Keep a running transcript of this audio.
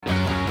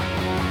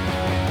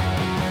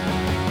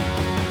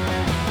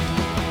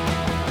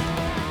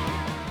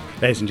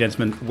Ladies and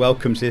gentlemen,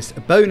 welcome to this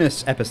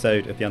bonus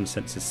episode of the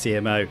Uncensored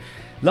CMO.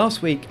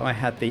 Last week I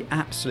had the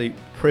absolute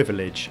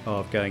privilege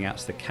of going out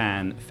to the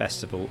Cannes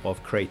Festival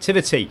of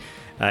Creativity.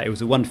 It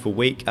was a wonderful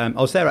week. I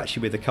was there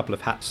actually with a couple of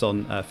hats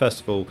on.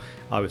 First of all,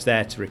 I was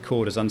there to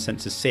record as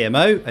Uncensored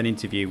CMO an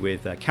interview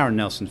with Karen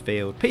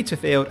Nelson-Field, Peter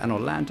Field and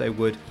Orlando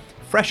Wood,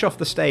 fresh off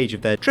the stage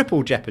of their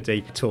Triple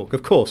Jeopardy talk.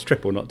 Of course,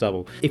 triple, not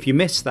double. If you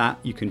missed that,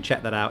 you can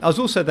check that out. I was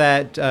also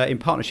there in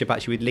partnership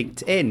actually with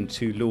LinkedIn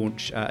to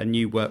launch a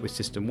new work with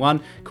System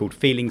 1 called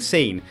Feeling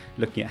Seen,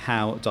 looking at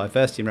how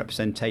diversity and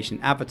representation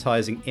in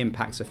advertising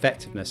impacts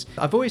effectiveness.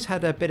 I've always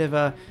had a bit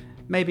of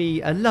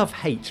maybe a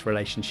love-hate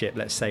relationship,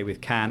 let's say,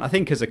 with Cannes. I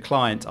think as a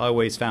client, I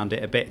always found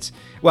it a bit...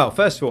 Well,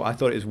 first of all, I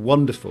thought it was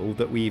wonderful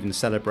that we even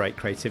celebrate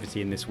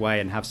creativity in this way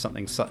and have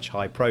something such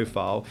high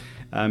profile,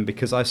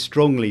 because I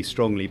strongly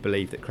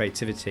believe that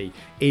creativity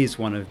is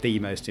one of the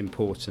most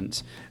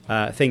important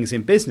things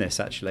in business,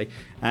 actually.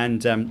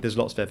 And there's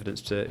lots of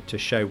evidence to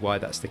show why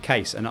that's the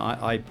case. And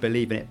I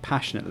believe in it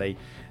passionately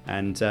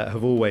and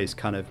have always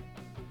kind of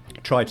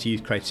tried to use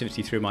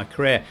creativity through my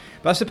career.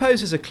 But I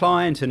suppose as a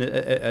client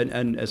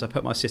and as I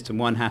put my System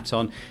 1 hat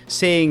on,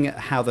 seeing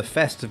how the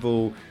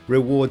festival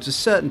rewards a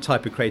certain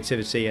type of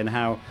creativity and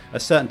how a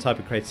certain type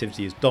of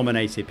creativity is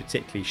dominated,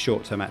 particularly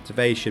short-term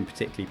activation,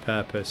 particularly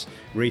purpose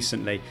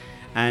recently,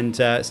 and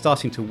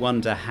starting to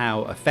wonder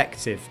how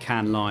effective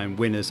Cannes Lion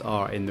winners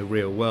are in the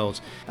real world.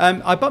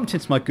 I bumped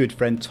into my good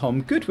friend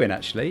Tom Goodwin,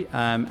 actually,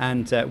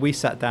 and we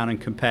sat down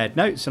and compared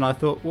notes, and I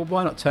thought, well,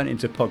 why not turn it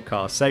into a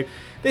podcast? So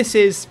this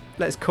is,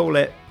 let's call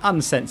it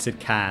Uncensored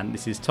Cannes.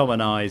 This is Tom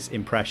and I's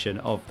impression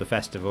of the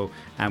festival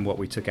and what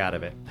we took out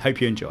of it.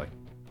 Hope you enjoy.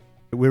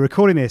 We're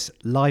recording this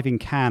live in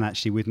Cannes,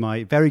 actually, with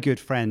my very good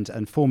friend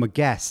and former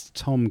guest,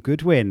 Tom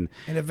Goodwin.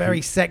 In a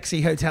very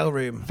sexy hotel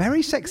room.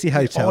 Very sexy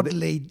hotel.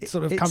 Oddly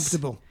sort of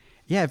comfortable.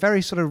 Yeah,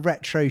 very sort of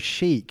retro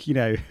chic, you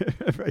know,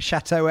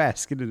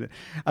 chateau-esque.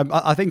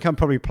 I think I'm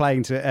probably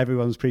playing to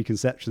everyone's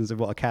preconceptions of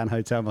what a Cannes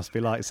hotel must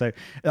be like. So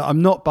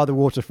I'm not by the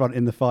waterfront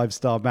in the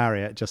 5-star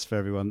Marriott, just for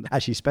everyone.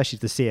 Actually, especially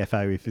the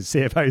CFO, if the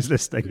CFO is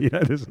listening, you know,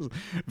 this is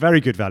very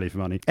good value for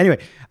money. Anyway,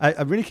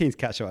 I'm really keen to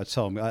catch up with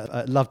Tom.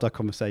 I loved our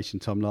conversation,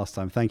 Tom, last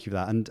time. Thank you for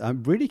that. And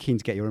I'm really keen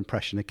to get your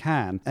impression of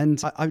Cannes.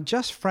 And I'm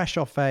just fresh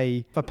off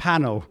a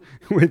panel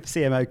with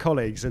CMO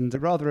colleagues and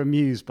rather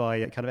amused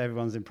by kind of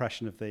everyone's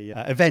impression of the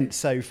event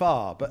so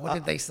far. But what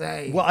did they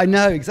say? Well, I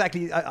know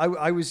exactly.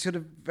 I was sort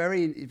of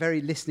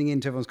very listening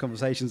into everyone's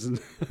conversations and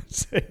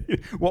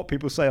what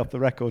people say off the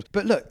record.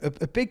 But look,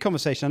 a big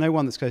conversation. I know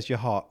one that's close to your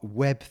heart.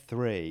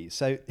 Web3.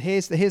 So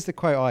here's the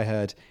quote I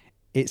heard.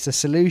 It's a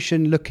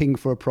solution looking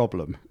for a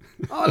problem.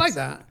 Oh, I like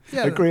that.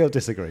 Yeah. Agree or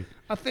disagree?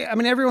 I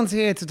mean, everyone's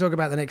here to talk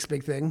about the next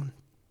big thing.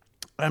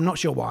 I'm not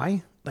sure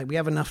why. Like, we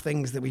have enough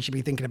things that we should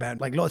be thinking about,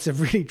 like lots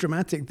of really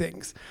dramatic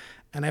things.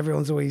 And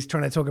everyone's always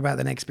trying to talk about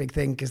the next big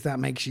thing because that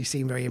makes you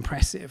seem very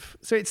impressive.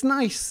 So it's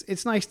nice.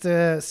 It's nice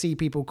to see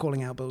people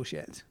calling out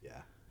bullshit.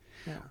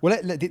 Yeah. Well,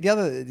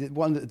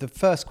 the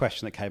first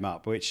question that came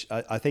up, which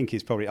I think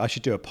is probably, I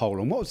should do a poll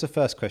on what was the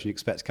first question you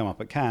expect to come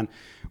up at Cannes,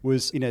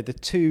 was, you know, the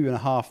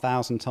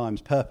 2,500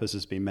 times purpose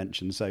has been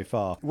mentioned so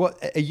far.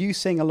 What are you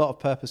seeing a lot of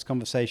purpose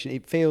conversation?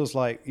 It feels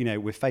like, you know,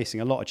 we're facing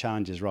a lot of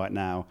challenges right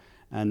now,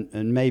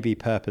 and maybe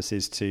purpose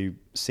is to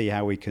see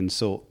how we can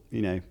sort,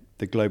 you know,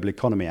 the global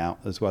economy out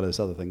as well as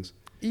other things.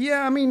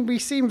 Yeah, I mean, we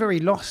seem very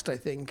lost, I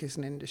think, as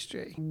an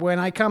industry. When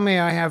I come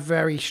here, I have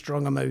very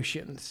strong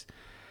emotions.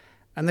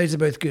 And those are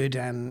both good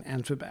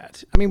and for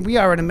bad. I mean, we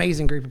are an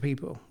amazing group of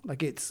people.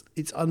 Like, it's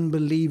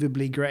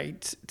unbelievably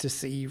great to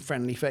see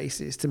friendly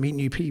faces, to meet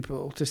new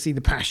people, to see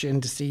the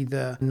passion, to see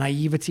the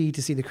naivety,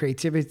 to see the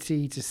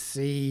creativity, to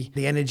see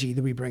the energy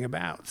that we bring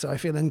about. So I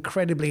feel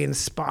incredibly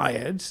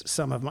inspired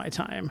some of my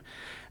time.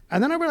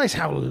 And then I realized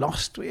how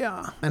lost we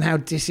are and how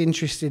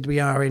disinterested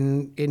we are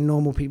in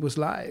normal people's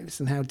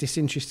lives and how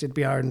disinterested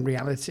we are in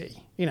reality.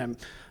 You know,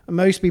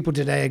 most people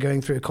today are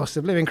going through a cost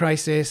of living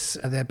crisis.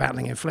 They're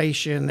battling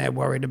inflation. They're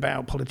worried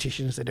about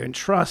politicians they don't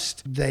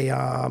trust. They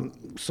are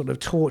sort of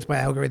taught by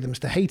algorithms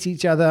to hate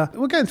each other.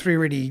 We're going through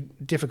really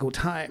difficult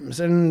times.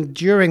 And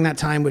during that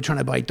time, we're trying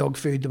to buy dog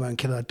food that won't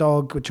kill our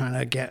dog. We're trying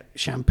to get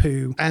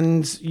shampoo.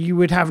 And you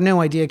would have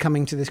no idea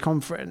coming to this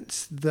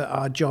conference that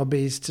our job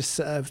is to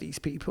serve these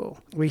people.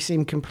 We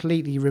seem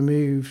completely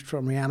removed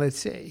from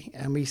reality,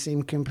 and we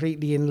seem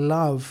completely in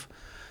love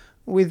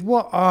with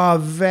what are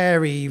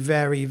very,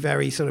 very,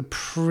 very sort of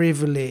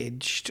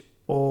privileged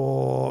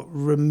or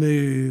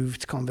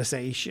removed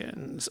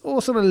conversations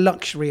or sort of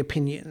luxury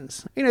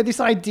opinions. You know, this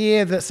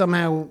idea that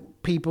somehow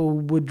people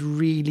would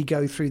really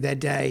go through their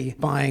day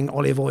buying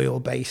olive oil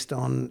based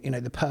on, you know,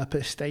 the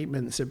purpose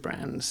statements of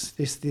brands.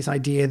 This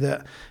idea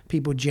that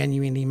people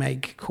genuinely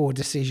make core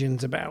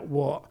decisions about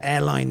what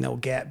airline they'll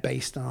get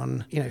based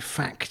on, you know,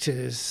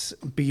 factors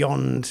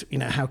beyond, you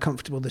know, how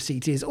comfortable the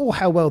seat is or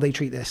how well they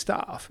treat their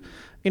staff.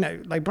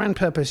 Like brand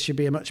purpose should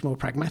be a much more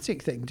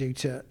pragmatic thing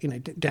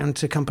down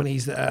to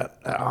companies that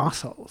are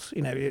arseholes.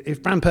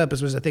 If brand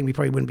purpose was a thing, we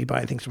probably wouldn't be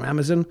buying things from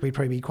Amazon. We'd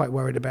probably be quite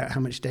worried about how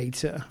much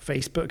data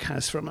Facebook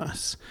has from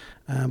us.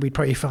 We'd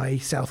probably fly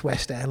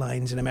Southwest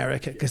Airlines in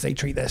America because they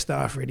treat their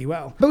staff really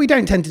well. But we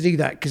don't tend to do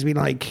that because we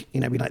like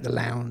the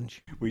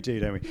lounge. We do,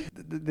 don't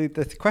we?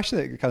 The question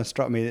that kind of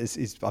struck me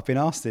is I've been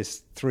asked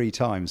this 3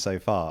 times so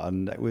far,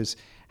 and it was,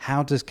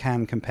 how does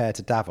Cannes compare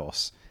to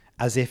Davos?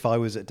 As if I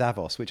was at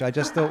Davos, which I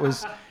just thought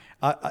was...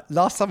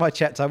 last time I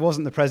checked, I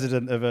wasn't the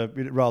president of a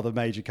rather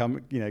major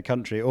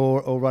country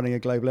or running a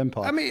global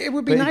empire. I mean, it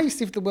would be nice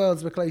if the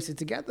worlds were closer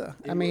together.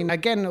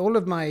 Again, all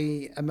of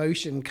my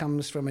emotion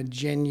comes from a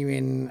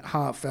genuine,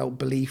 heartfelt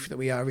belief that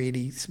we are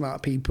really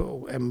smart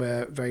people and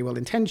we're very well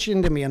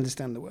intentioned and we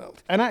understand the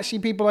world. And actually,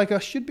 people like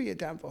us should be at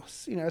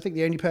Davos. I think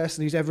the only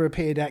person who's ever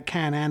appeared at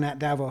Cannes and at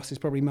Davos is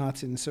probably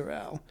Martin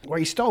Sorrell. Well,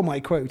 he stole my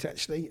quote,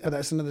 actually. Oh,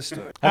 that's another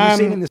story. Have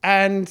you seen in this?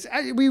 And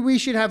we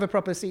should have a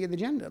proper seat at the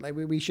agenda. Like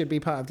we should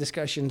be part of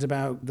discussions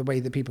about the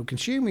way that people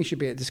consume. We should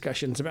be at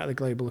discussions about the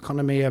global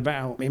economy,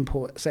 about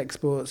imports,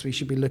 exports. We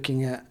should be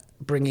looking at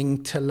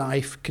bringing to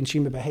life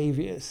consumer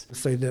behaviours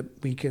so that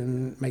we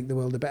can make the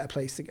world a better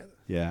place together.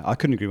 Yeah, I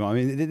couldn't agree more. I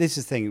mean, this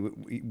is the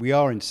thing. We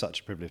are in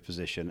such a privileged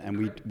position,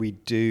 and we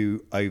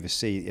do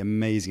oversee the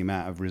amazing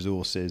amount of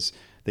resources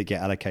that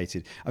get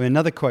allocated. I mean,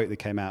 another quote that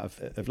came out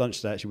of lunch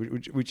today, actually,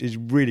 which is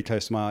really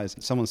close to my eyes.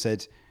 Someone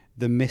said,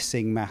 "The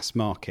missing mass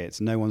market.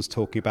 No one's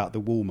talking about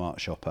the Walmart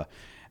shopper,"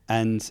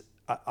 and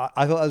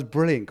I thought that was a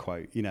brilliant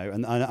quote,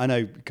 and I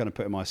know kind of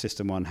putting my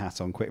System 1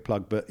 hat on, quick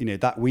plug, but,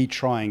 that we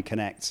try and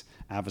connect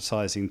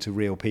advertising to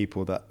real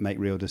people that make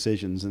real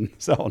decisions and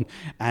so on.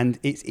 And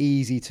it's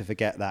easy to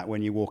forget that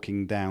when you're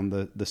walking down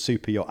the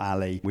super yacht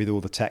alley with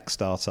all the tech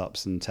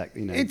startups and tech,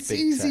 It's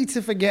easy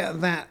to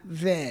forget that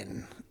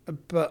then,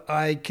 but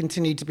I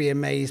continue to be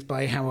amazed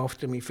by how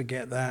often we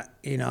forget that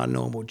in our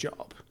normal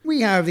job.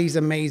 We have these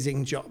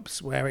amazing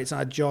jobs where it's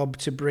our job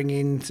to bring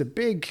into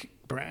big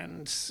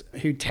brands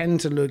who tend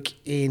to look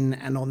in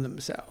and on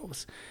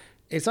themselves.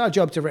 It's our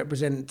job to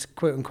represent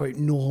quote unquote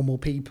normal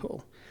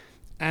people.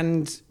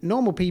 And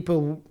normal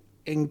people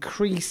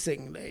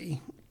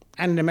increasingly,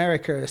 and in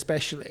America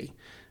especially,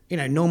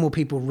 normal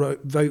people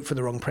vote for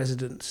the wrong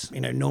presidents.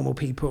 Normal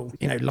people,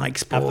 like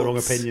sports. Have the wrong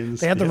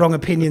opinions. They have the wrong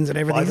opinions and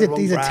everything.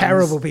 These are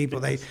terrible people.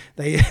 They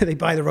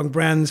buy the wrong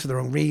brands for the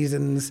wrong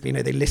reasons.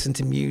 They listen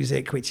to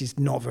music, which is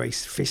not very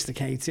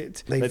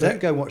sophisticated. They don't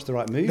go and watch the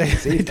right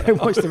movies. They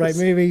don't watch the right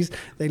movies.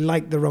 They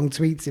like the wrong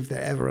tweets if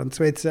they're ever on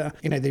Twitter.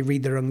 They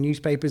read the wrong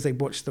newspapers. They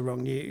watch the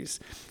wrong news.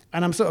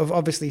 And I'm sort of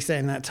obviously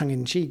saying that tongue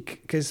in cheek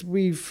because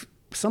we've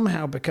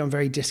somehow become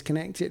very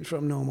disconnected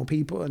from normal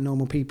people and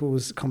normal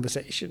people's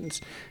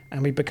conversations,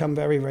 and we become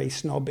very, very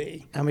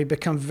snobby, and we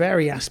become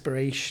very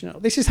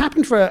aspirational. This has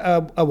happened for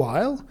a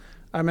while.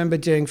 I remember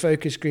doing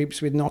focus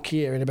groups with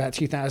Nokia in about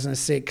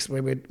 2006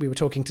 where we were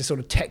talking to sort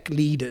of tech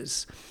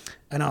leaders,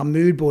 and our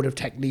mood board of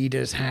tech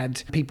leaders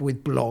had people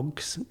with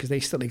blogs, because they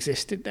still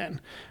existed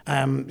then.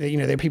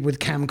 There were people with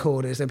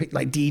camcorders, they're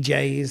like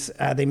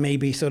DJs. They may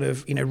be sort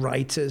of,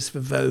 writers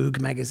for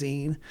Vogue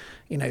magazine.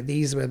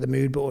 These were the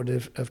mood board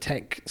of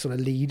tech sort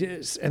of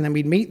leaders. And then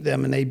we'd meet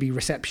them and they'd be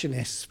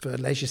receptionists for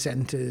leisure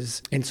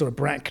centres in sort of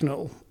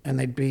Bracknell. And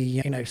they'd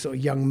be, sort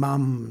of young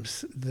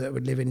mums that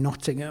would live in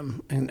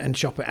Nottingham and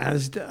shop at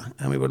Asda.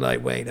 And we were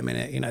like, wait a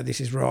minute,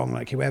 this is wrong.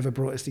 Like whoever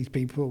brought us these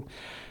people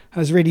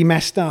has really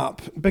messed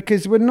up,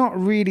 because we're not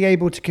really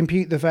able to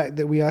compute the fact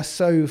that we are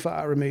so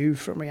far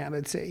removed from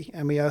reality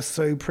and we are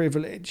so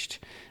privileged.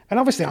 And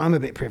obviously I'm a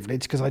bit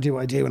privileged because I do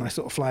what I do and I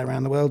sort of fly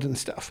around the world and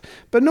stuff.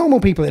 But normal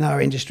people in our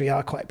industry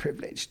are quite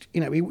privileged.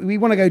 We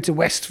want to go to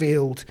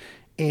Westfield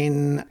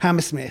in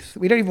Hammersmith.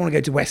 We don't even want to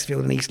go to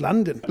Westfield in East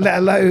London, let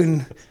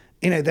alone,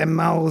 them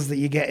malls that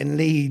you get in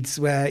Leeds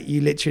where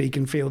you literally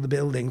can feel the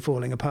building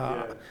falling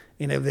apart.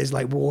 There's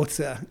like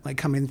water like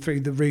coming through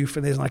the roof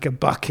and there's like a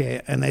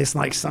bucket and there's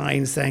like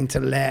signs saying to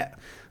let.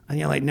 And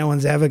you're like, no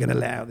one's ever going to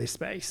let out this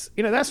space.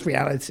 That's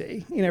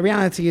reality.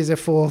 Reality is a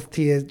 4th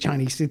tier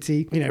Chinese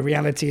city.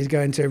 Reality is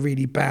going to a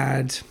really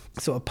bad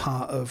sort of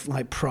part of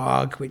like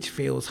Prague, which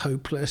feels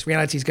hopeless.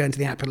 Reality is going to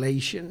the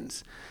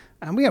Appalachians.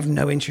 And we have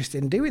no interest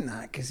in doing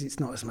that because it's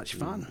not as much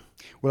fun.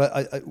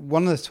 Well,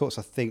 one of the talks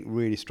I think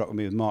really struck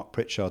me with Mark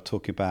Pritchard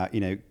talking about,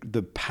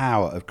 the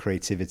power of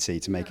creativity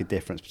to make a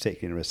difference,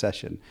 particularly in a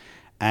recession.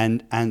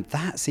 And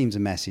that seems a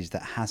message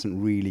that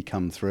hasn't really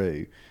come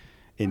through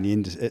in the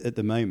industry at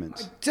the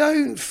moment. I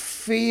don't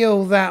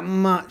feel that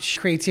much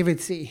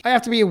creativity. I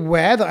have to be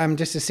aware that I'm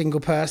just a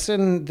single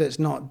person that's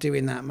not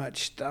doing that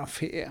much stuff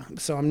here.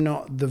 So I'm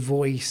not the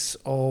voice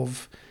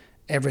of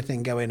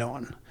everything going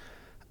on.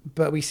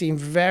 But we seem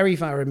very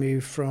far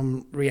removed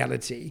from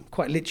reality,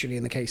 quite literally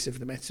in the case of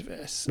the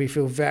metaverse. We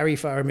feel very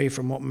far removed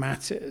from what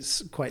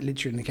matters, quite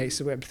literally in the case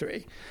of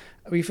Web3.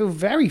 We feel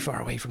very far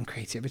away from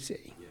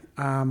creativity.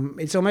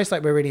 It's almost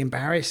like we're really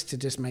embarrassed to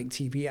just make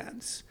TV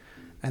ads.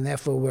 And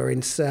therefore, we're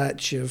in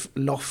search of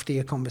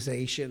loftier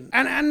conversations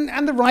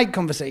and the right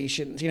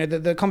conversations. You know,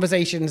 the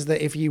conversations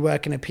that if you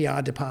work in a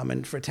PR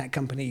department for a tech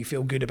company, you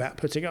feel good about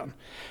putting on.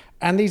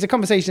 And these are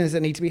conversations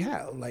that need to be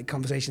held, like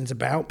conversations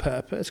about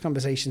purpose,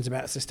 conversations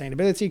about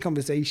sustainability,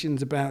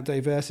 conversations about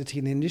diversity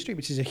in the industry,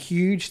 which is a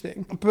huge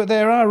thing. But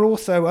there are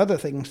also other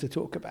things to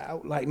talk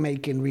about, like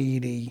making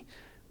really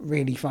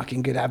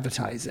fucking good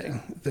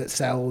advertising that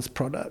sells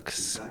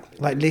products,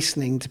 like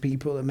listening to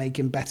people and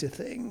making better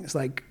things,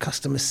 like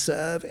customer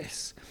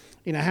service.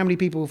 You know, how many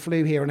people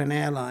flew here on an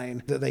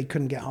airline that they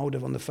couldn't get hold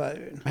of on the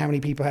phone? How many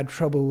people had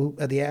trouble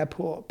at the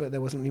airport, but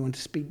there wasn't anyone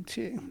to speak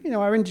to? You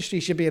know, our industry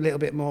should be a little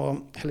bit more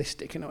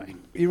holistic in a way.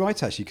 You're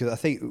right, actually, because I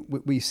think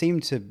we seem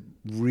to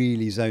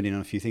really zone in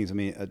on a few things. I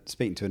mean,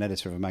 speaking to an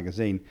editor of a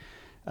magazine,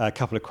 a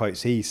couple of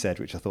quotes he said,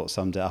 which I thought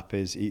summed it up,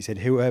 is he said,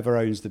 whoever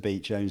owns the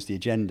beach owns the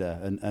agenda.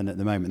 And at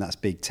the moment, that's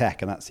big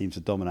tech, and that seems to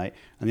dominate.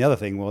 And the other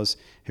thing was,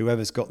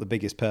 whoever's got the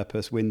biggest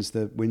purpose wins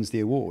the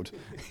award.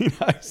 You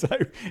know, so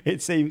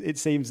it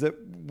seems that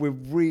we're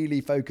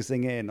really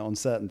focusing in on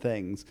certain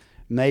things,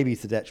 maybe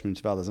to the detriment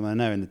of others. I mean, I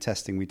know in the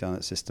testing we've done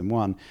at System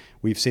 1,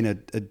 we've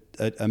seen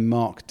a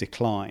marked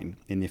decline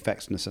in the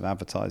effectiveness of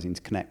advertising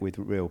to connect with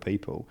real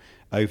people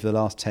over the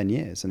last 10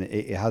 years. And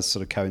it has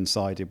sort of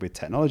coincided with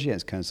technology, and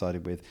it's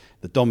coincided with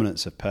the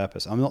dominance of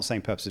purpose. I'm not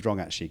saying purpose is wrong,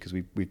 actually, because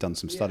we've done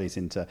some studies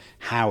into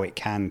how it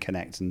can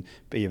connect and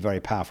be a very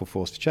powerful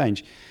force for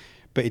change.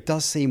 But it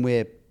does seem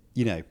we're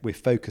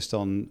focused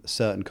on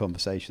certain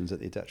conversations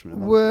at the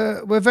detriment of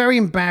others. We're very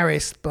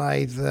embarrassed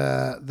by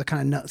the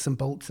kind of nuts and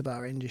bolts of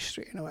our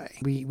industry in a way.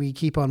 We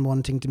keep on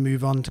wanting to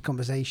move on to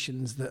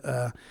conversations that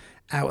are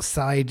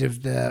outside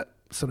of the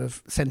sort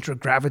of center of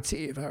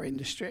gravity of our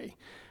industry.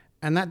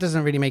 And that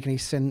doesn't really make any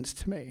sense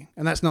to me.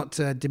 And that's not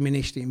to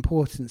diminish the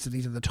importance of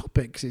these other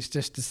topics. It's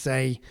just to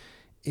say,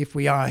 if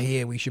we are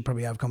here, we should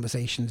probably have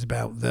conversations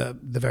about the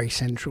very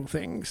central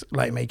things,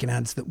 like making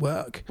ads that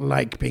work,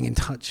 like being in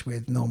touch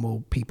with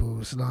normal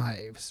people's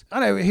lives.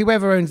 I know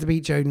whoever owns the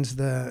beach owns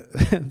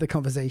the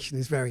conversation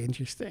is very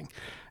interesting.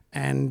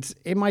 And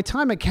in my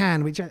time at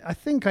Cannes, which I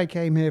think I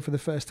came here for the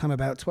first time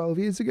about 12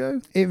 years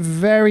ago, it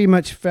very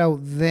much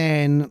felt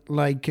then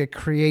like a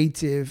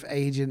creative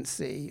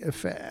agency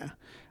affair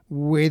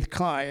with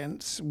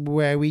clients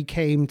where we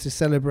came to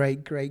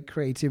celebrate great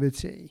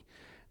creativity,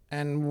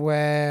 and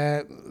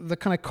where the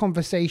kind of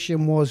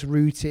conversation was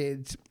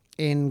rooted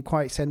in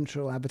quite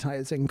central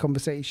advertising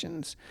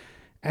conversations.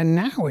 And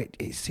now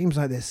it seems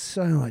like there's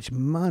so much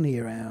money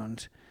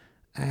around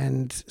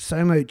and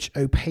so much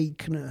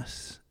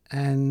opaqueness,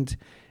 and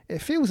it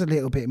feels a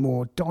little bit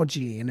more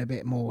dodgy and a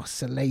bit more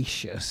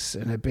salacious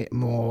and a bit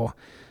more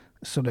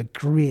sort of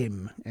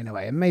grim in a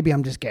way. And maybe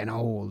I'm just getting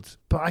old,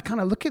 but I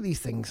kind of look at these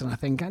things and I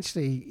think,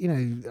 actually, you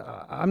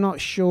know, I'm not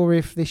sure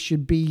if this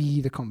should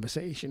be the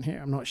conversation here.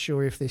 I'm not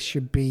sure if this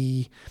should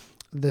be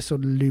the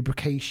sort of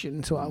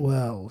lubrication to our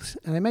world.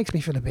 And it makes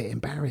me feel a bit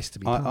embarrassed to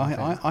be part of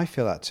it. I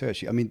feel that too,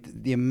 actually. I mean,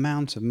 the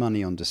amount of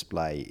money on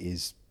display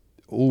is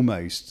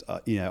almost,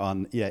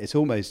 it's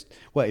almost,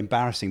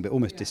 embarrassing, but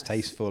almost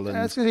distasteful. And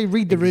I was going to say,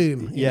 read the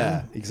room.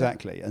 Yeah,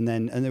 exactly. And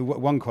then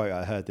one quote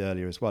I heard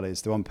earlier as well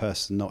is, the one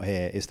person not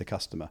here is the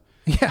customer.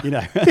 Yeah. You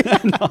know,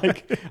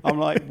 I'm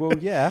like, well,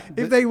 yeah.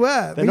 If they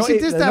were, they're not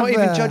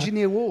even judging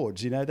the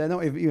awards. You know, they're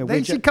not even. You know,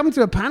 they should come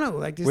to a panel,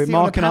 like just we're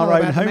marking our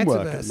own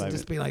homework at the moment. And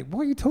just be like,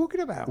 what are you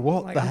talking about?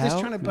 What like, the I'm hell? just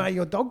trying to buy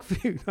your dog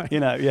food. Like,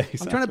 you know, yeah. Exactly.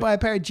 I'm trying to buy a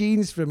pair of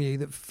jeans from you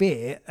that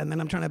fit, and then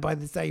I'm trying to buy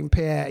the same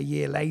pair a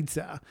year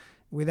later,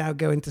 without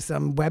going to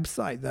some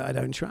website that I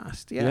don't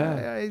trust.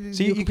 Yeah.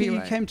 So you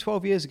came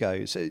 12 years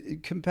ago. So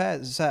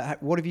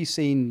what have you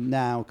seen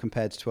now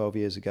compared to 12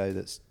 years ago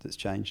that's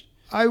changed?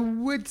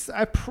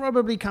 I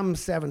probably come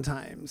 7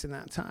 times in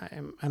that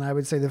time. And I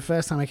would say the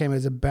first time I came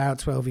was about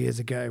 12 years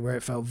ago, where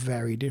it felt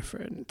very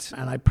different.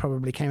 And I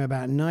probably came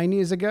about 9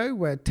 years ago,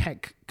 where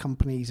tech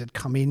companies had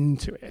come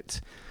into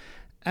it.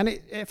 And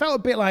it felt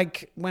a bit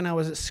like when I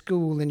was at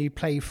school and you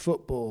play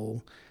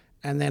football,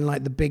 and then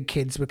like the big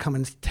kids would come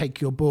and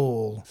take your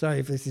ball. Sorry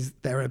if this is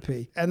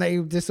therapy. And they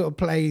just sort of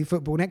play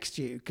football next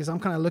to you, because I'm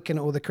kind of looking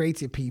at all the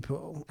creative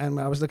people, and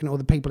I was looking at all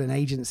the people in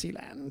agency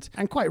land.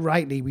 And quite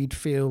rightly, we'd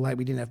feel like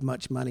we didn't have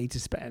much money to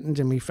spend,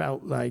 and we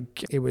felt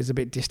like it was a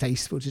bit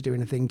distasteful to do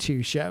anything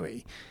too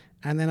showy.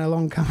 And then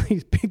along come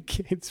these big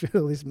kids with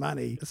all this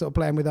money sort of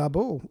playing with our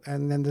ball.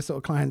 And then the sort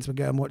of clients would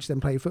go and watch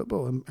them play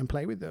football and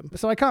play with them.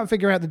 So I can't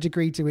figure out the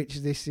degree to which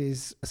this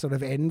is a sort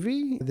of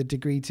envy, the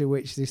degree to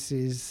which this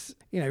is,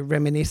 you know,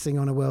 reminiscing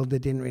on a world that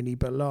didn't really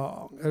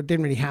belong, or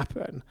didn't really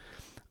happen.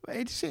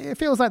 It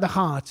feels like the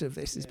heart of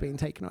this is being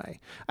taken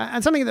away.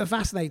 And something that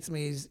fascinates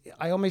me is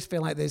I almost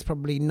feel like there's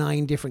probably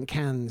 9 different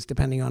Cannes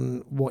depending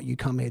on what you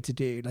come here to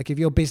do. Like if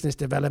you're business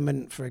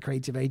development for a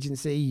creative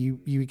agency,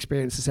 you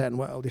experience a certain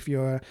world. If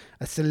you're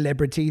a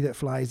celebrity that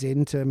flies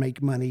in to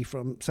make money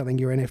from selling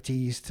your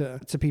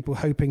NFTs to people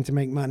hoping to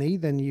make money,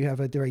 then you have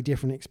a very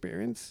different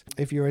experience.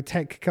 If you're a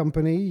tech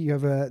company, you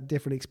have a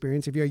different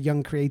experience. If you're a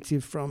young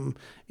creative from,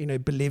 you know,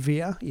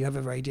 Bolivia, you have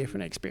a very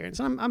different experience.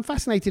 I'm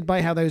fascinated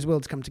by how those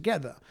worlds come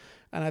together.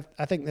 And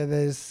I think that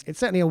it's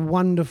certainly a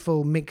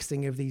wonderful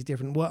mixing of these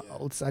different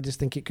worlds. I just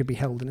think it could be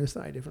held in a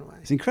slightly different way.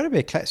 It's incredibly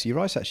eclectic. You're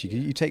right, actually.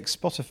 You take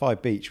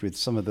Spotify Beach with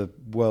some of the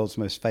world's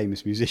most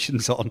famous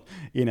musicians on.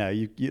 You know,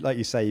 you like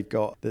you say, you've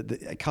got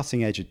the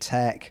cutting edge of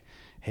tech.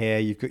 Here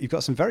you've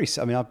got some very,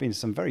 I mean, I've been to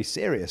some very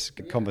serious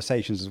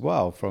conversations as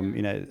well from,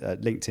 you know,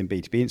 LinkedIn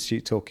B2B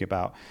Institute talking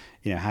about,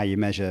 you know, how you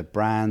measure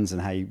brands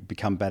and how you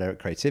become better at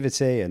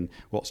creativity and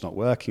what's not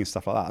working and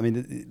stuff like that. I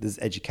mean, there's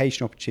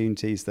education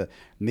opportunities, the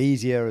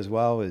media as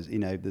well, as you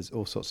know, there's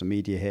all sorts of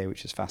media here,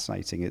 which is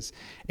fascinating.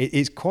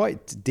 It's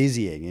quite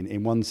dizzying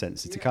in one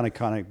sense to kind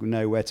of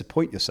know where to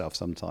point yourself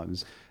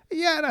sometimes.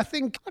 Yeah, and I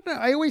think, I don't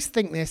know, I always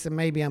think this, and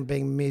maybe I'm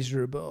being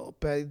miserable,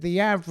 but the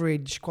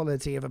average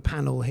quality of a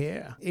panel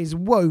here is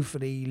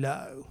woefully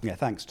low. Yeah,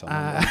 thanks, Tom.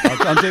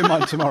 I'm doing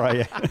mine tomorrow,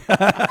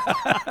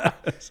 yeah.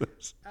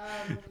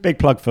 Big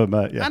plug for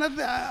yeah.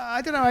 And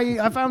I don't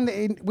know, I found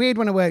it weird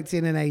when I worked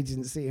in an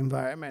agency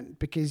environment,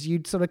 because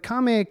you'd sort of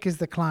come here because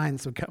the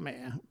clients would come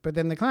here, but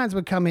then the clients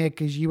would come here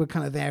because you were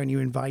kind of there and you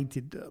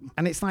invited them.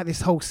 And it's like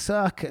this whole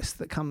circus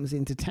that comes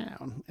into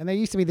town. And there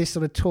used to be this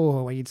sort of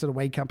tour where you'd sort of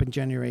wake up in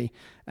January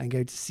and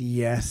go to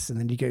CES, and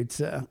then you go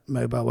to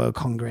Mobile World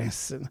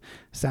Congress and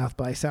South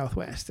by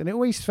Southwest. And it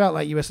always felt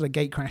like you were sort of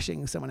gate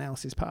crashing someone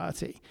else's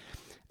party.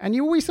 And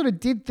you always sort of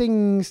did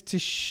things to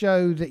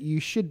show that you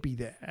should be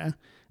there.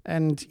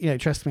 And, you know,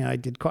 trust me, I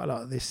did quite a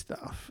lot of this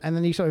stuff. And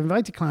then you sort of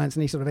invited clients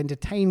and you sort of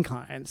entertained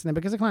clients. And then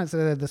because the clients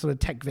are the sort of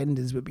tech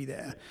vendors would be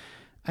there.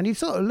 And you'd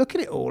sort of look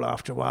at it all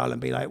after a while and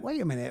be like,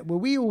 wait a minute, were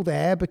we all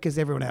there because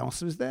everyone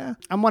else was there?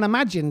 And one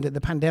imagined that the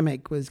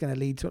pandemic was going to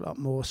lead to a lot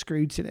more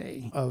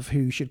scrutiny of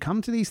who should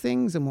come to these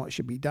things and what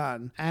should be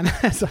done. And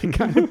as I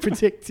kind of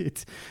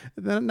predicted,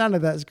 none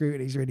of that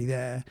scrutiny is really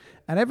there.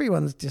 And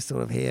everyone's just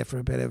sort of here for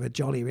a bit of a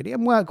jolly, really.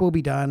 And work will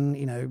be done,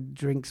 you know,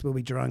 drinks will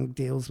be drunk,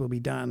 deals will be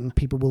done,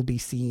 people will be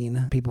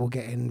seen, people will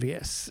get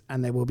envious,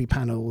 and there will be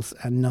panels,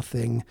 and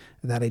nothing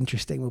that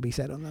interesting will be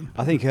said on them.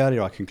 I think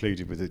earlier I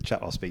concluded with the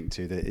chap I was speaking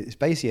to that it's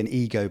basically an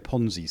ego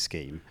Ponzi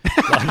scheme.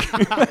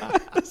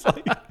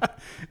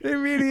 It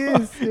really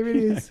is. It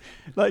really is.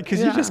 Like, because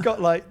you just got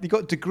you've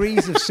got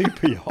degrees of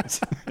super yacht.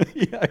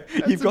 You know,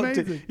 you've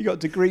got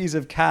degrees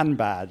of can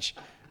badge.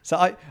 So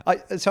I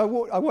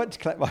went to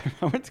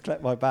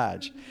collect my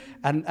badge,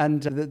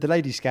 and the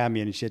lady scanned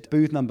me and she said,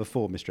 booth number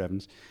 4, Mr.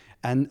 Evans.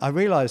 And I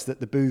realised that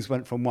the booths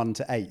went from 1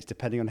 to 8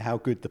 depending on how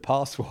good the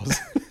pass was.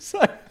 So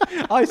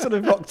I sort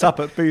of rocked up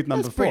at booth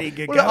number 4. Pretty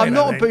good well, going, I'm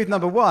not at booth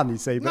number 1, you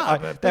see,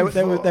 but there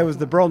was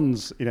the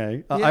bronze, you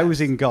know. Yes. I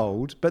was in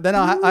gold, but then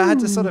I had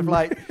to sort of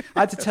I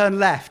had to turn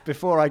left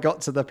before I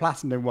got to the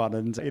platinum one,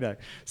 and you know,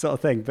 sort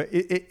of thing. But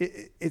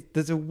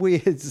there's a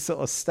weird sort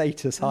of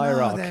status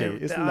hierarchy,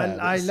 isn't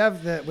there? I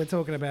love that we're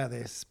talking about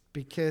this,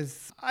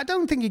 because I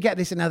don't think you get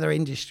this in other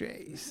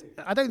industries.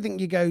 I don't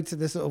think you go to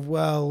the sort of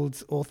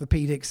World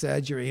Orthopedic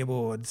Surgery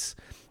Awards,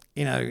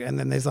 you know, and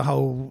then there's a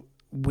whole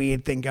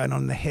weird thing going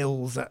on in the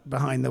hills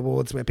behind the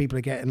awards where people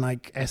are getting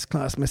like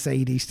S-Class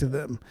Mercedes to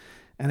them.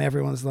 And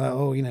everyone's like,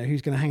 oh, you know,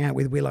 who's going to hang out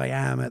with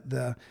will.i.am at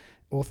the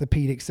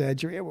Orthopedic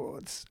Surgery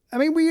Awards? I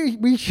mean,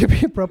 we should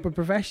be a proper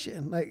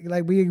profession.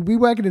 Like we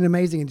work in an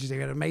amazing industry.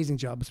 We have amazing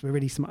jobs. We're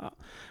really smart.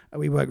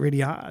 We work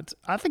really hard.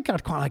 I think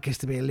I'd quite like us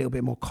to be a little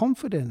bit more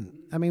confident.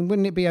 I mean,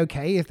 wouldn't it be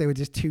okay if there were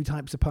just 2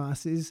 types of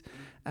passes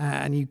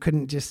and you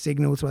couldn't just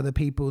signal to other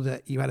people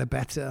that you had a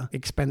better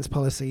expense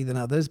policy than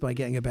others by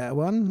getting a better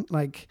one?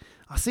 Like,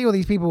 I see all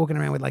these people walking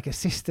around with like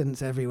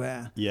assistants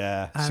everywhere.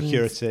 Yeah,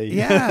 security.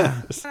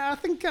 Yeah. I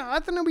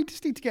don't know, we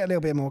just need to get a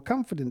little bit more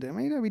confident. I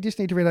mean, you know, we just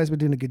need to realise we're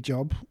doing a good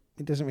job.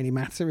 It doesn't really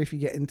matter if you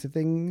get into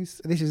things.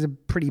 This is a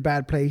pretty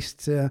bad place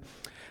to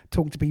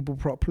talk to people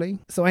properly.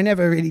 So I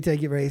never really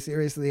take it very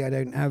seriously. I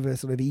don't have a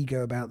sort of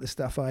ego about the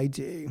stuff I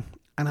do.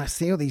 And I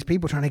see all these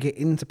people trying to get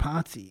into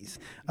parties.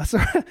 I saw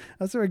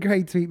a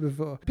great tweet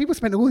before. People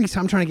spend all this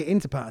time trying to get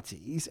into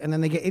parties, and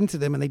then they get into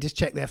them and they just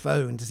check their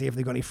phone to see if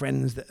they've got any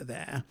friends that are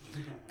there.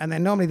 And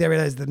then normally they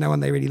realize that no one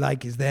they really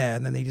like is there,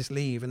 and then they just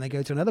leave and they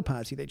go to another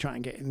party they try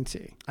and get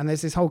into. And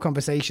there's this whole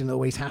conversation that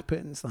always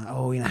happens, like,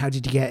 oh, you know, how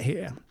did you get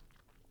here?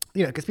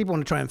 You know, because people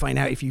want to try and find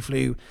out if you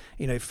flew,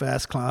 you know,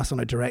 first class on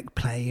a direct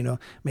plane, or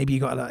maybe you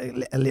got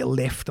a little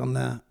lift on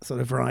the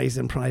sort of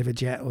Verizon private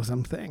jet or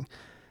something.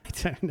 I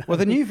don't know. Well,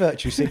 the new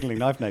virtue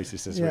signalling I've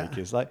noticed this week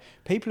is like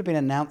people have been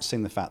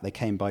announcing the fact they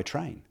came by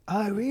train.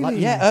 Oh, really? Like,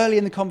 yeah, early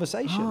in the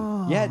conversation.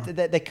 Oh. Yeah,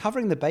 they're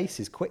covering the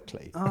bases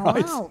quickly. Oh,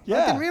 right? Wow. Yeah.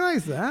 I didn't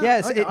realise that.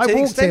 Yeah, I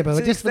walked here,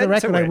 but just for the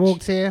record, I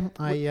walked here.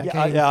 By the way,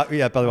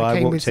 I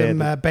came walked with here.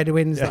 Some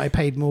Bedouins that I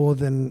paid more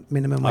than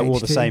minimum wage. I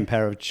wore the same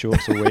pair of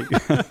shorts all week.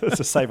 It's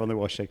the same on the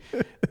washing.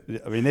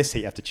 I mean, this heat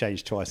you have to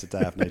change twice a day,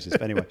 I've noticed.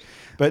 But anyway,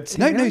 but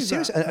no,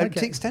 seriously. To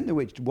the extent to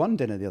which one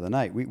dinner the other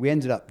night, we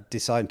ended up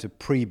deciding to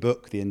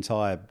pre-book the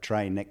entire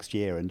train next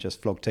year and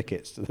just flog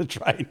tickets to the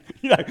train,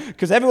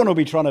 because everyone will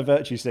be trying to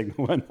virtue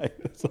signal, won't they?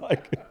 It's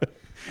like,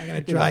 I'm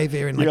going to drive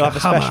here in like you'll a have a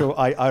Hummer. special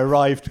I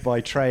arrived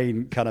by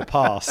train kind of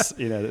pass,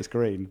 that's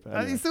green. But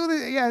anyway. It's all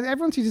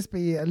everyone should just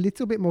be a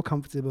little bit more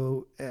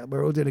comfortable.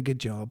 We're all doing a good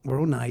job. We're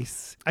all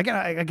nice. I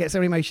get so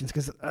many emotions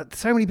because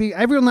so many people,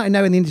 everyone that I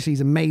know in the industry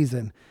is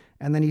amazing.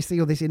 And then you see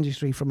all this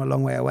industry from a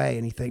long way away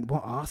and you think,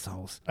 what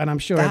arseholes? And I'm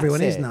sure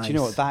everyone is nice. Do you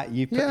know what?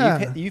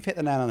 You've hit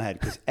the nail on the head,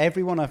 because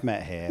everyone I've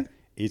met here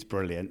is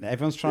brilliant.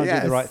 Everyone's trying to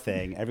do the right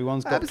thing.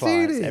 Everyone's got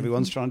clients.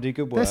 Everyone's trying to do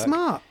good work. They're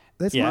smart.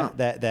 They're smart.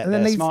 And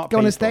then they smart go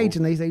on a people, stage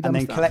and they say dumb and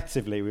then stuff.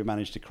 collectively we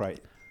managed to create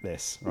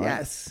this, right?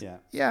 Yes.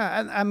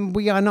 Yeah. And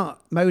we are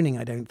not moaning,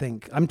 I don't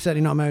think. I'm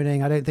certainly not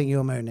moaning. I don't think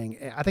you're moaning.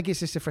 I think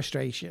it's just a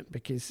frustration,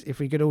 because if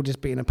we could all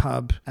just be in a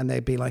pub and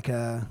there'd be like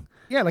a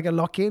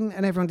lock-in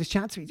and everyone just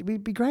chats to each other,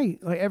 it'd be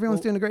great. Like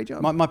everyone's doing a great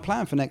job. My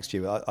plan for next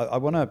year, I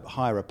want to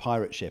hire a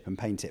pirate ship and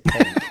paint it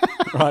pink,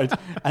 right?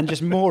 And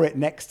just moor it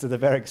next to the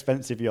very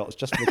expensive yachts,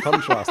 just for the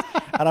contrast.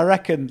 And I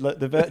reckon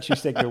the virtue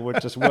signal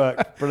would just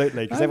work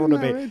brilliantly, because everyone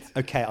would be,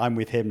 okay, I'm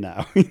with him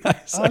now.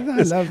 I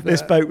love that.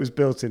 This boat was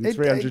built in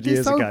 300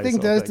 years ago. This whole thing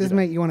does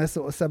make you want to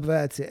sort of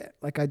subvert it.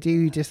 Like I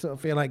do just sort of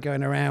feel like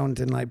going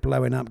around and like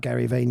blowing up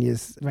Gary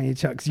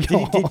Vaynerchuk's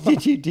yacht.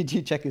 Did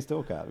you check his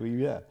talk out? Were you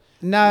there?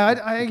 No,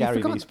 I Gary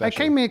forgot. V I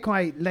came here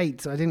quite late,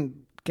 so I didn't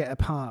get a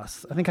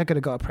pass. I think I could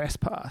have got a press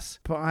pass,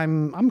 but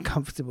I'm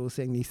comfortable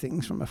seeing these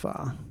things from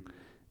afar.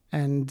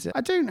 And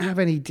I don't have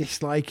any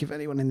dislike of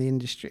anyone in the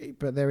industry,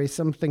 but there is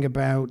something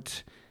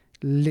about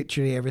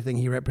literally everything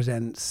he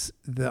represents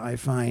that I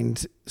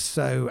find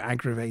so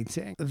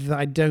aggravating that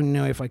I don't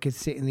know if I could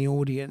sit in the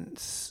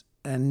audience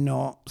and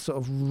not sort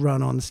of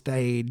run on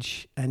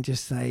stage and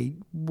just say,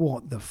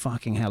 what the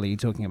fucking hell are you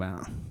talking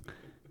about?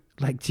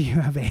 Like, do you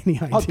have any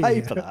idea? I'll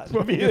pay for that.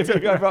 If you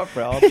go up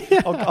for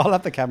it, I'll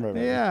have the camera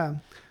ready. Yeah.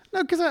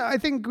 No, because I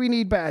think we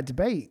need better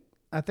debate.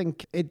 I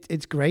think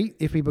it's great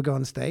if people go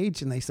on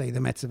stage and they say the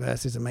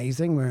metaverse is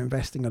amazing. We're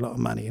investing a lot of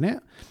money in it.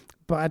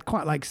 But I'd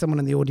quite like someone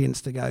in the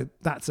audience to go,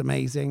 that's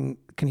amazing.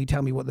 Can you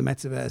tell me what the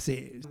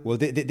metaverse is? Well,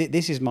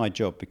 this is my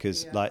job,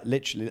 because like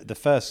literally the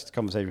first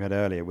conversation we had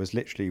earlier was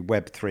literally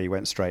Web3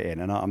 went straight in,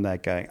 and I'm there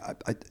going,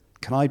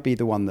 can I be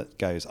the one that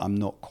goes, I'm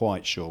not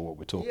quite sure what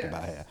we're talking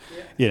about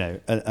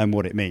here, and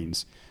what it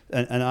means.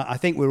 And I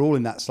think we're all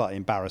in that slightly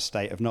embarrassed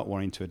state of not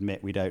wanting to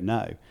admit we don't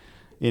know,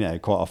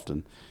 quite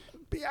often.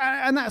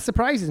 And that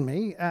surprises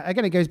me.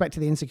 Again, it goes back to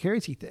the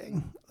insecurity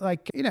thing.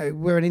 Like,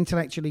 we're an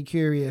intellectually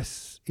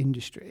curious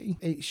industry.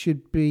 It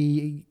should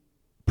be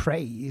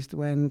praised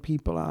when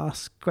people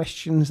ask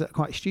questions that are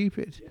quite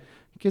stupid. Yeah.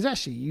 Because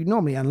actually, you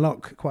normally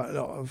unlock quite a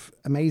lot of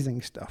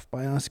amazing stuff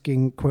by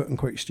asking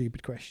quote-unquote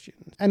stupid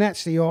questions. And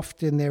actually,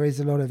 often there is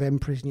a lot of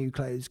Emperor's New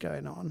Clothes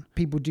going on.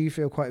 People do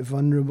feel quite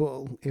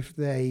vulnerable if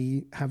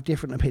they have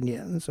different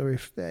opinions or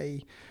if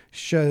they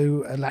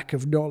show a lack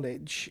of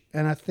knowledge.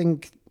 And I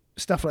think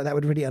stuff like that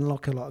would really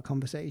unlock a lot of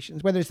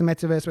conversations, whether it's the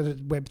metaverse, whether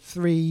it's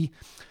Web3,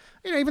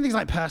 even things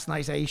like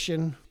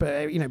personalization.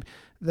 But,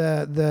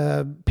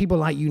 the people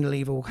like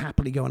Unilever will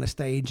happily go on a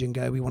stage and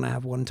go, we want to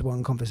have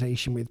one-to-one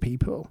conversation with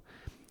people.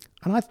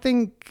 And I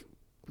think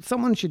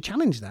someone should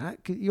challenge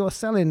that. 'Cause you're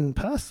selling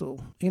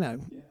Persil,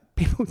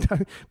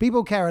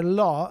 People care a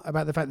lot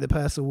about the fact that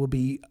Persil will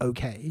be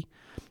okay,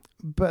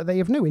 but they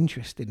have no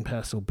interest in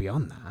Persil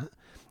beyond that.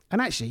 And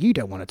actually, you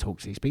don't want to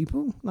talk to these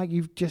people. Like,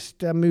 you've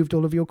just moved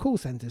all of your call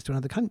centers to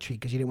another country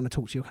because you didn't want to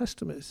talk to your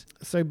customers.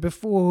 So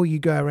before you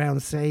go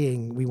around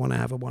saying we want to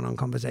have a one-on-one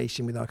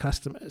conversation with our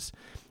customers,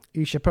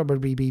 you should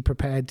probably be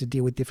prepared to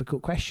deal with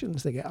difficult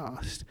questions that get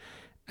asked.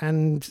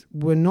 And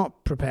we're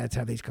not prepared to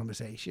have these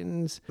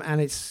conversations. And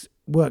it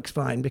works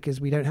fine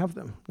because we don't have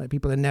them. Like,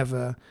 people are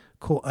never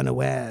caught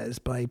unawares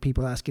by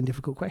people asking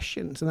difficult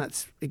questions. And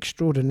that's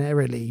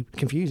extraordinarily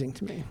confusing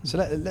to me. So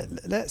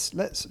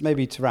let's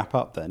maybe, to wrap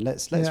up then,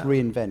 let's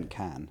reinvent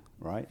Cannes,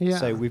 right? Yeah.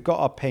 So we've got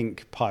our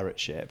pink pirate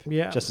ship,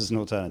 just as an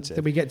alternative.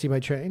 Did we get to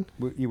by train?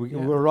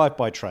 We'll arrive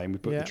by train. We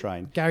booked the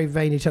train. Gary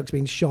Vaynerchuk's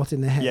been shot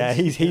in the head. Yeah,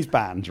 he's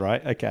banned,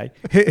 right? Okay.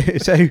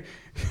 So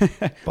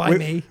by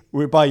me.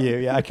 We're by you.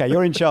 Yeah. Okay.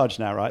 You're in charge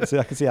now, right? So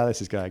I can see how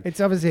this is going.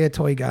 It's obviously a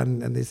toy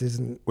gun, and this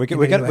isn't. We're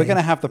going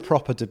to have the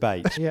proper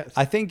debate. Yes.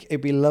 I think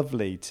it'd be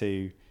lovely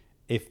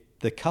if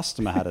the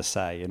customer had a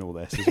say in all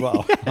this as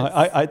well. Yes.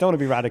 I don't want to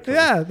be radical.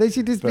 Yeah, they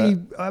should just be.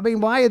 I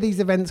mean, why are these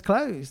events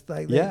closed?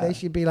 Like, they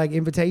should be like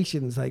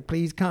invitations. Like,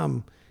 please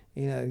come.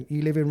 You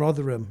live in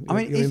Rotherham. I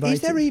mean,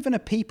 is there even a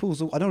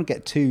people's? I don't want to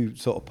get too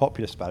sort of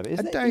populist about it.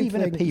 Is there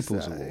even a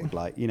people's award?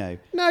 Like, No,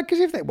 because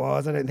if there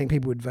was, I don't think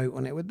people would vote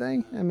on it, would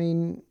they? I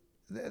mean,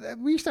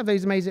 we used to have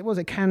those amazing. What was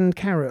it, Canned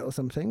Carrot or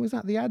something? Was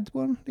that the ad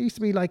one? There used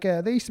to be like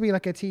a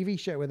TV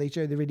show where they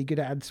showed the really good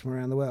ads from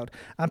around the world,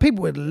 and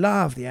people would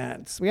love the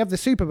ads. We have the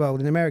Super Bowl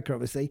in America,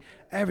 obviously.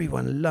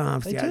 Everyone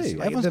loves the ads.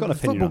 Like, everyone's got an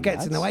opinion. Football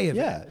gets in the way of it.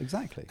 Yeah,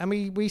 exactly. And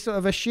we sort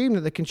of assume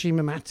that the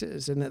consumer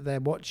matters and that they're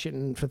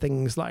watching for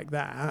things like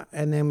that,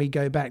 and then we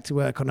go back to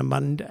work on a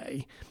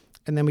Monday,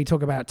 and then we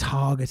talk about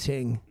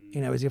targeting.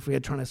 As if we are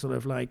trying to sort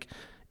of like,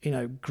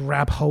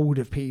 grab hold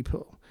of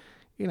people.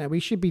 You know,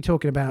 we should be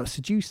talking about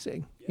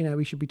seducing. You know,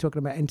 we should be talking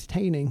about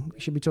entertaining. We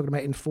should be talking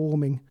about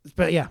informing.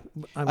 But yeah,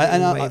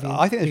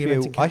 I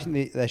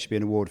think there should be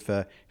an award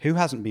for who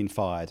hasn't been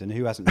fired and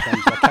who hasn't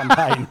changed their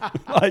campaign.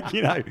 Like,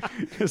 you know,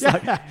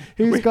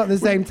 who's got the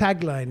same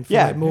tagline for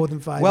like more than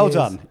 5 years? Well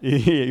done,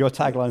 your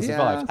tagline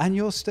survived, and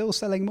you're still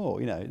selling more.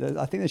 You know,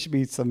 I think there should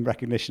be some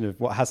recognition of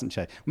what hasn't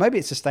changed. Maybe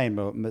it's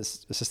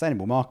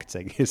sustainable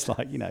marketing. It's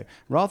like, you know,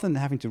 rather than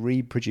having to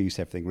reproduce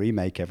everything,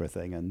 remake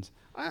everything, and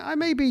I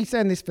may be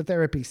saying this for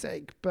therapy's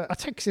sake, but I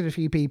texted a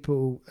few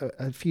people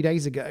a few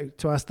days ago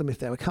to ask them if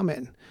they were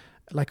coming.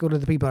 Like all of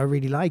the people I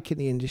really like in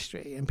the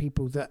industry and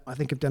people that I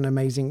think have done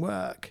amazing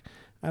work.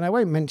 And I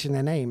won't mention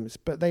their names,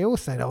 but they all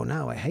said, oh,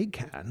 no, I hate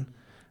Cannes.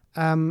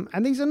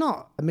 And these are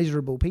not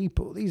miserable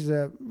people. These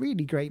are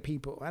really great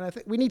people. And I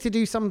think we need to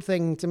do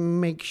something to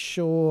make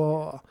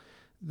sure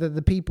that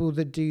the people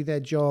that do their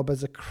job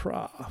as a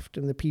craft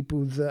and the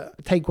people that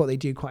take what they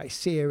do quite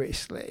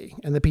seriously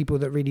and the people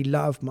that really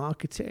love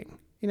marketing,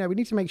 you know, we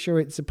need to make sure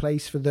it's a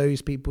place for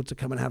those people to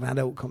come and have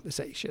adult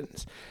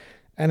conversations.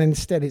 And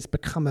instead it's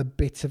become a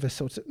bit of a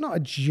sort of, not a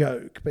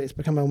joke, but it's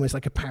become almost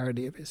like a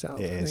parody of itself.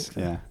 It is,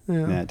 yeah,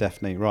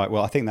 definitely. Right,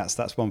 well, I think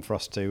that's one for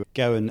us to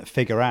go and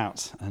figure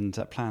out and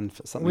plan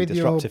for something with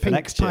disruptive for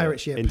next year.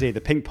 Pirate ship. Indeed,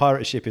 the pink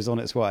pirate ship is on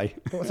its way.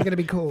 What's it going to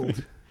be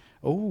called?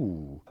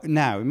 Oh,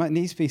 now it might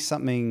need to be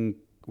something.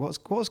 What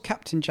was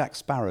Captain Jack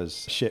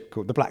Sparrow's ship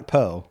called? The Black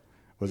Pearl,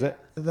 was it?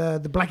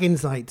 The Black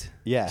Insight.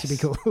 Yes. Should be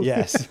called.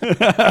 Yes.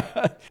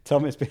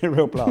 Tom, it's been a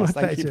real blast.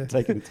 Thank you for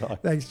taking the time.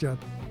 Thanks, John.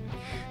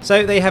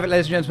 So there you have it,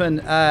 ladies and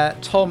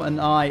gentlemen. Tom and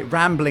I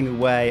rambling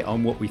away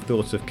on what we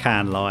thought of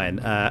Cannes Lion.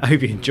 I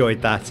hope you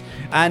enjoyed that.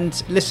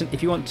 And listen,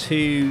 if you want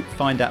to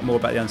find out more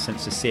about the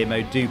Uncensored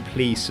CMO, do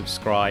please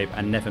subscribe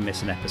and never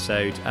miss an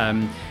episode.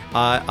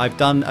 I've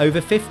done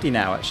over 50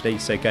 now, actually,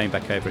 so going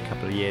back over a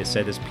couple of years.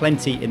 So there's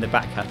plenty in the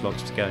back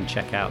catalogues to go and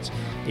check out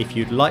if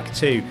you'd like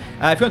to.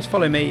 If you want to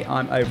follow me,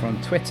 I'm over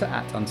on Twitter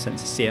at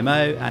Uncensored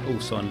CMO and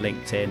also on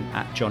LinkedIn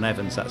at John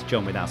Evans. That's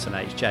John without an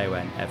H,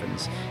 Jon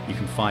Evans. You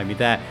can find me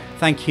there.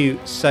 Thank you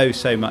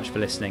so much for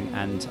listening,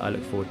 and I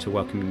look forward to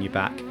welcoming you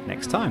back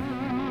next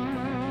time.